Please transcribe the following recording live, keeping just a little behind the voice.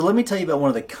Let me tell you about one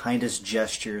of the kindest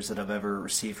gestures that I've ever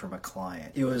received from a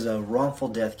client. It was a wrongful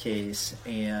death case,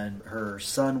 and her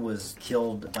son was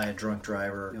killed by a drunk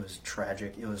driver. It was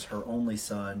tragic. It was her only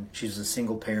son. She was a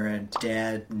single parent.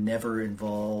 Dad never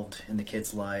involved in the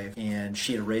kid's life, and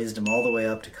she had raised him all the way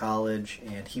up to college,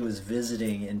 and he was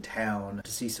visiting in town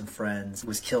to see some friends.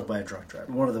 Was killed by a drunk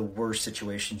driver. One of the worst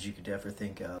situations you could ever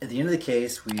think of. At the end of the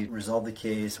case, we resolved the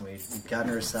case, and we'd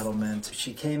gotten her a settlement.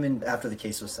 She came in after the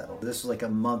case was settled. This was like a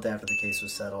month after the case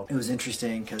was settled. It was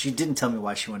interesting because she didn't tell me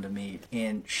why she wanted to meet.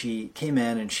 And she came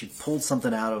in and she pulled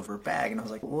something out of her bag, and I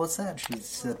was like, well, what's that? She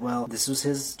said, well, this was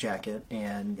his jacket,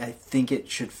 and I think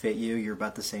it should fit you. You're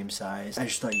about the same size. I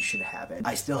just thought you should have it.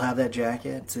 I still have that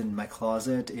jacket. It's in my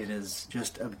closet. It is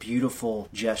just a beautiful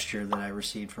gesture that I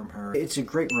received from her. It's a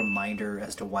great reminder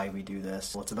as to why we do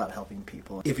this. Well, it's about helping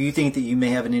people. If you think that you may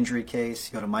have an injury case,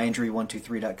 go to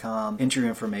myinjury123.com, enter your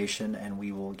information, and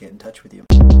we will get in touch with you.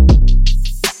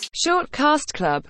 Shortcast Club